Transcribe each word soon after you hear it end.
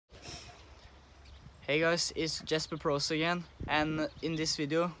Hey guys, it's Jesper Pros again, and in this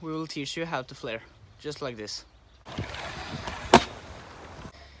video we will teach you how to flare, just like this.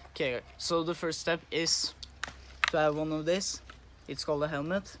 Okay, so the first step is to have one of this. It's called a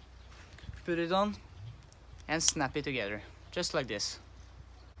helmet. Put it on and snap it together, just like this.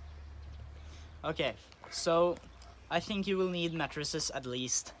 Okay, so I think you will need mattresses at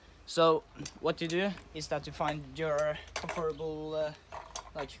least. So what you do is that you find your comfortable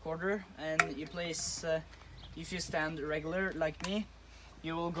quarter, and you place, if you stand regular like me,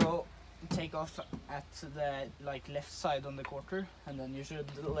 you will go take off at the left side on the quarter, and then you should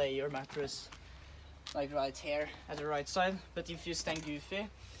lay your mattress like right here at the right side. But if you stand goofy,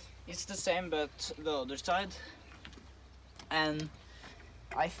 it's the same but the other side. And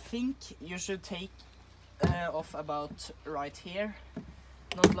I think you should take off about right here,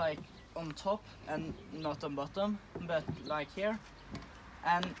 not like on top and not on bottom, but like here.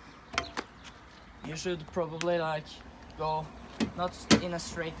 And you should probably go not in a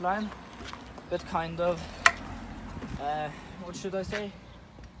straight line, but kind of what should I say,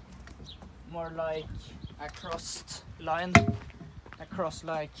 more like a crossed line, across,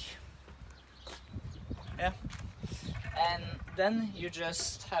 yeah. And then you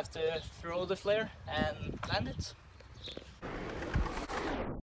just have to throw the flare and land it.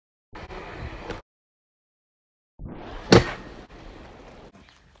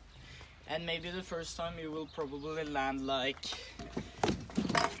 And maybe the first time you will probably land like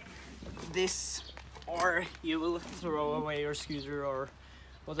this, or you will throw away your scooter or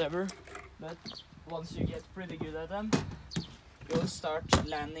whatever. But once you get pretty good at them, you'll start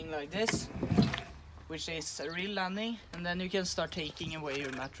landing like this, which is a real landing, and then you can start taking away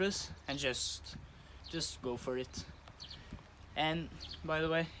your mattress and just go for it. And by the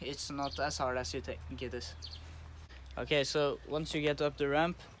way, it's not as hard as you think it is. Okay, so once you get up the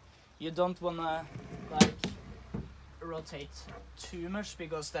ramp, you don't wanna rotate too much,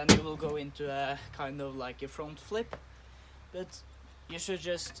 because then you will go into a kind of like a front flip. But you should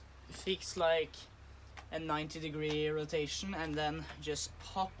just fix like a 90-degree rotation and then just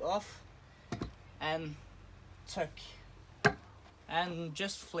pop off and tuck and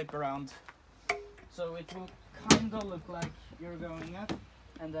just flip around. So it will kind of look like you're going up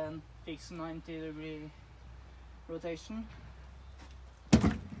and then fix 90-degree rotation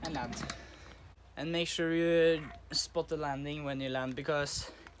and land. And make sure you spot the landing when you land,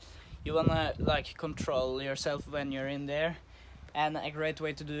 because you wanna control yourself when you're in there. And a great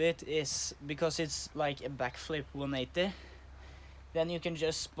way to do it is, because it's like a backflip 180, then you can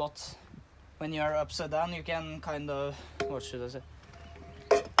just spot when you're upside down. You can kind of, what should I say,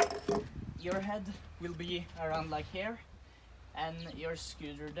 your head will be around like here, and your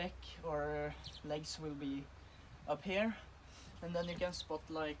scooter deck or legs will be up here. And then you can spot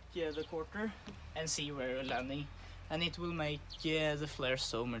the quarter and see where you're landing, and it will make the flare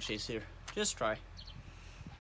so much easier. Just try.